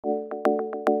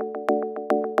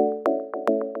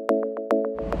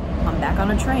on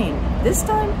a train. This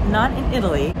time, not in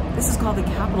Italy. This is called the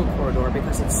Capital Corridor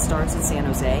because it starts in San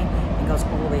Jose and goes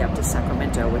all the way up to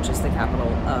Sacramento, which is the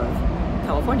capital of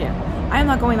California. I am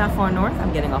not going that far north.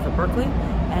 I'm getting off at Berkeley,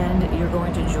 and you're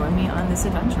going to join me on this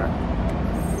adventure.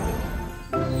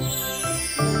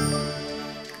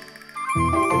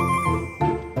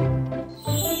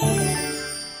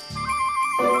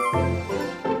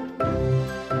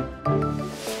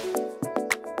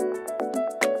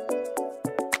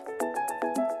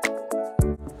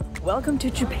 Welcome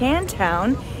to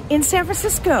Japantown in San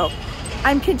Francisco.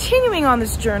 I'm continuing on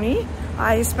this journey.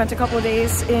 I spent a couple of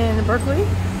days in Berkeley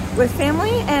with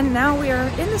family, and now we are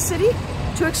in the city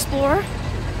to explore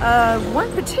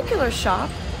one particular shop,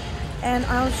 and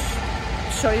I'll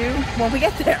show you when we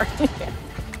get there.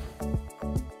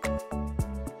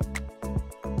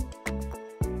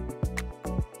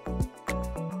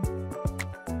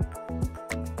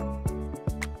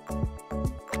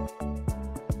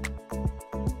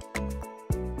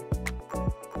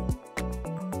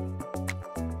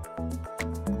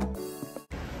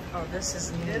 Oh, this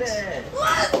is neat.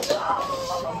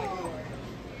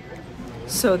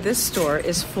 So this store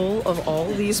is full of all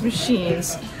these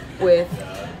machines with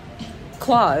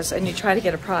claws, and you try to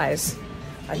get a prize.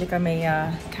 I think I may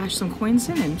cash some coins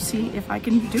in and see if I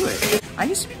can do it. I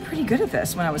used to be pretty good at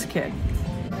this when I was a kid.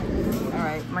 All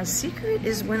right, my secret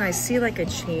is when I see like a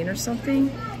chain or something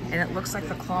and it looks like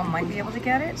the claw might be able to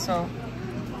get it. So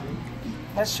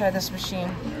let's try this machine.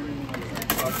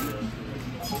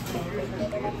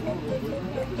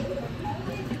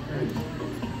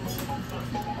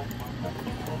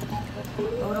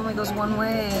 Oh, it only goes one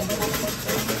way.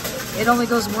 It only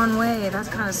goes one way. That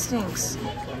kind of stinks.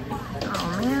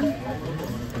 Oh, man.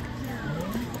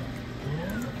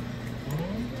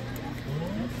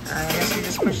 I guess we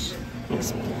just push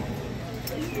this.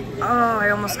 Oh, I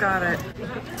almost got it.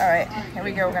 All right, here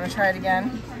we go. We're gonna try it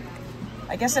again.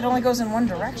 I guess it only goes in one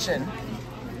direction.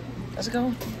 Does it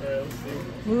go?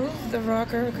 Move the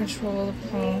rocker, control the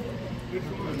pole.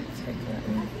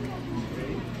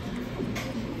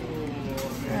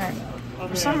 Alright.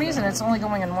 For some reason, it's only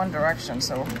going in one direction,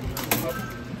 so.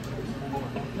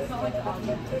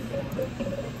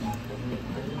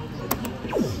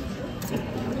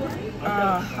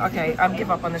 Okay, I'll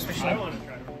give up on this machine.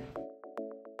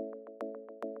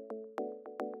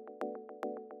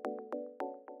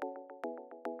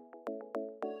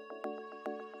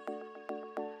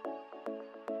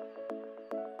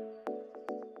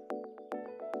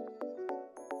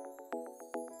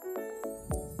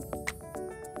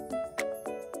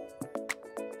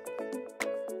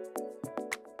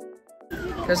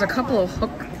 There's a couple of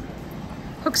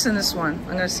hooks in this one.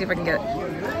 I'm gonna see if I can get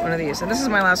one of these. And this is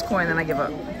my last coin, then I give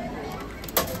up.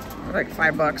 Like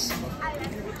 $5.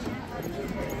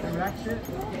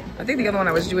 I think the other one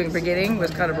I was doing beginning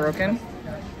was kind of broken.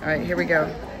 All right, here we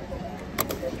go.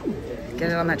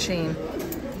 Get it on that chain.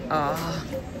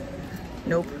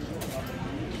 Nope.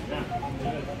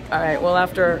 All right, well,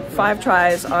 after 5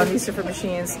 tries on these different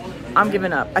machines, I'm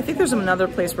giving up. I think there's another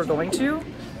place we're going to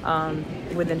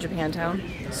within Japantown,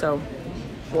 so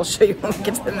we'll show you when we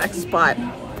get to the next spot.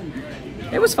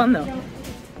 It was fun though.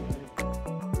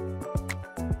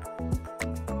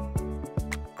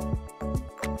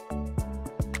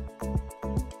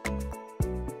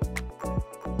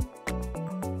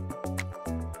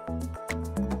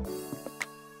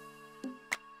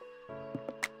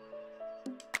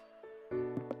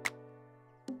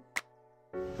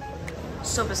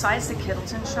 So besides the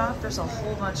Kittleton shop, there's a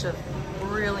whole bunch of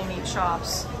really neat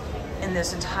shops in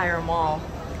this entire mall,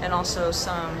 and also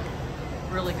some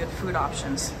really good food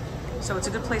options. So it's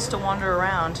a good place to wander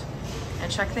around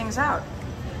and check things out.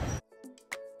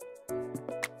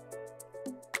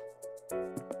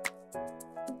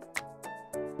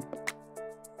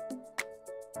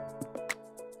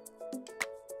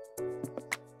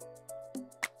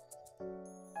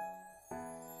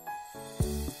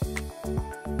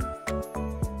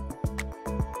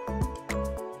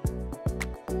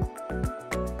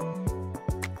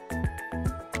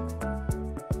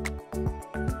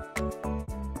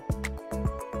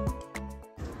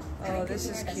 Oh, this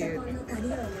is cute.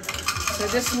 So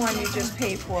this one you just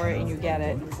pay for it and you get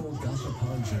it.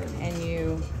 And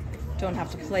you don't have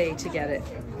to play to get it.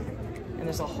 And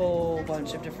there's a whole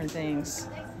bunch of different things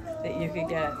that you could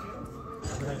get.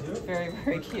 Very,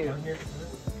 very cute.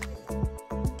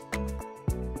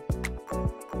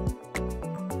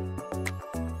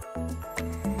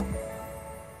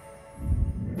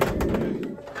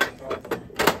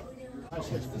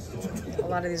 A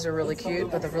lot lot of these are really cute,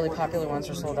 but the really popular ones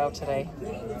are sold out today.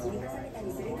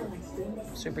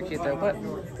 Super cute though, but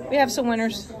we have some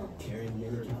winners. So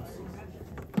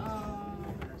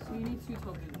you need 2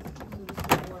 tokens.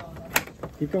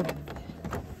 Keep going.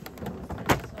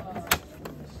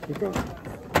 Keep going.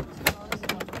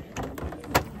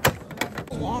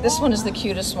 This one is the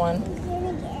cutest one.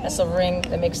 That's a ring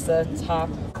that makes the top.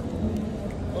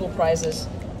 Little prizes.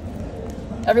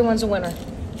 Everyone's a winner.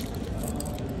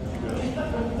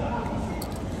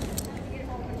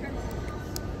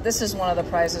 This is one of the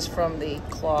prizes from the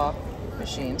claw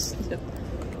machines.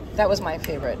 That was my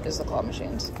favorite, is the claw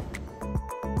machines.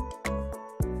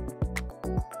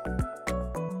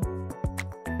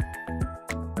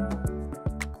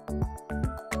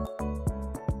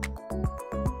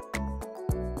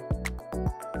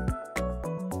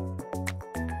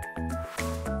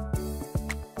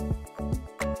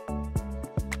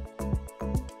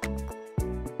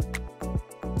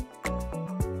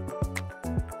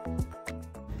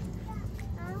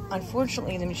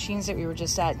 Unfortunately, the machines that we were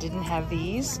just at didn't have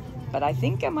these, but I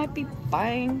think I might be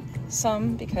buying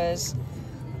some because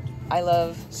I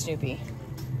love Snoopy.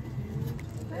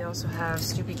 They also have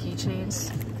Snoopy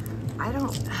keychains. I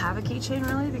don't have a keychain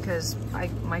really because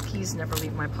my keys never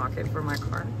leave my pocket for my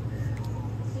car.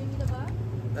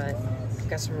 But I've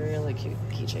got some really cute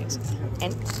keychains.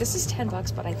 And this is 10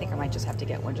 bucks, but I think I might just have to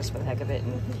get one just for the heck of it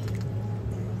and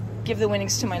give the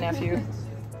winnings to my nephew.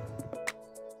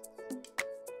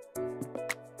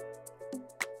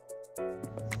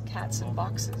 Cats in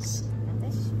boxes.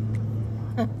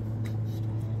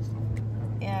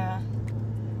 Yeah,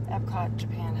 Epcot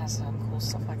Japan has some cool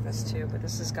stuff like this too, but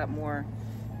this has got more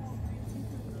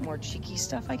cheeky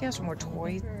stuff, I guess, or more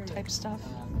toy type stuff.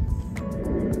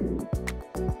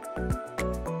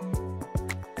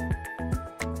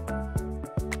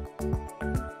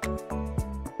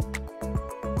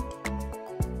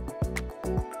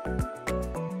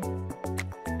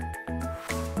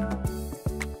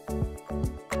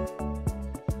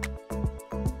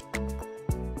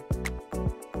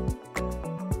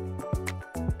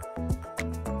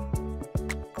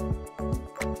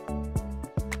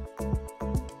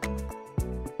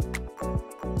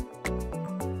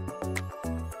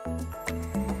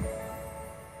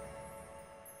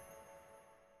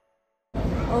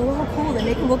 Oh, how cool. They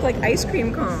make them look like ice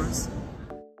cream cones.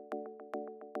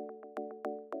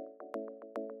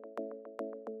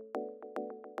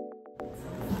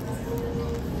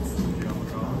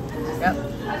 Yep.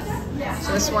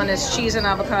 So this one is cheese and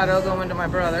avocado going to my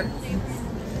brother.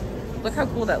 Look how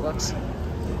cool that looks.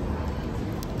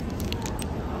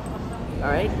 All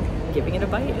right, giving it a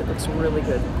bite. It looks really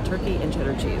good. Turkey and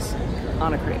cheddar cheese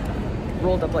on a crepe,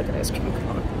 rolled up like an ice cream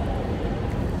cone.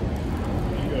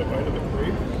 You got a bite of the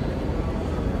crepe?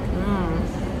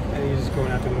 And you're just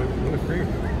going after the crepe.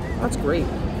 That's great.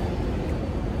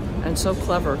 And so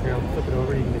clever. Here, I'll flip it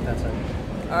over, you can get that side.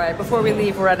 All right, before we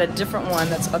leave, we're at a different one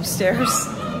that's upstairs,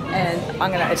 and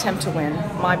I'm gonna attempt to win.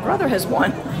 My brother has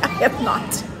won. I have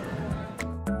not.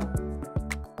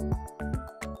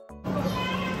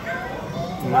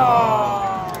 No.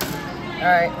 All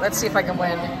right, let's see if I can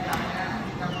win.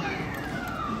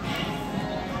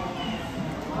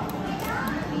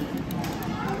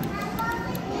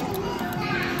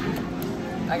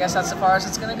 I guess that's as far as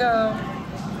it's gonna go.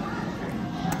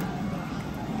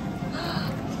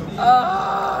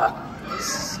 Oh,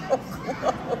 so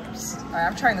close. All right,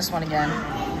 I'm trying this one again.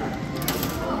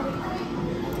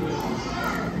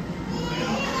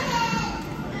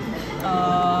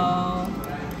 Oh,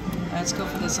 let's go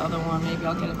for this other one. Maybe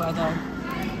I'll get it by the...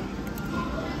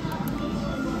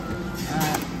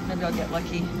 maybe I'll get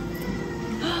lucky.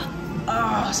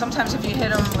 Oh, sometimes if you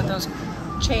hit them with those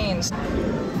chains.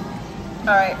 All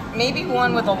right, maybe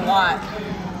one with a lot.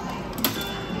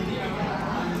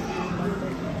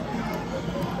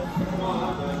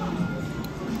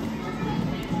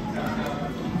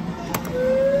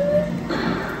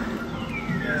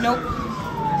 Nope.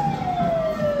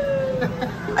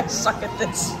 I suck at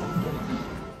this.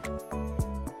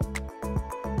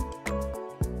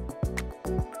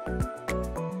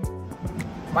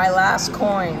 My last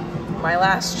coin, my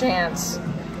last chance.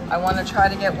 I want to try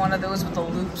to get one of those with the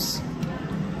loops.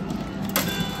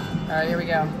 All right, here we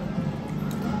go.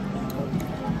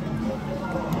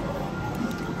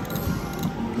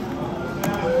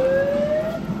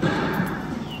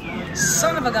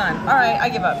 Son of a gun. All right, I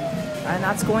give up. And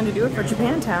that's going to do it for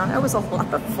Japantown. That was a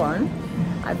lot of fun.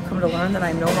 I've come to learn that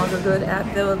I'm no longer good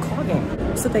at the claw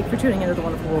game. So thank you for tuning into The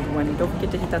Wonderful World of Wendy. Don't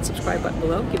forget to hit that subscribe button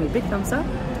below. Give me a big thumbs up.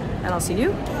 And I'll see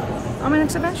you on my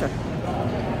next adventure.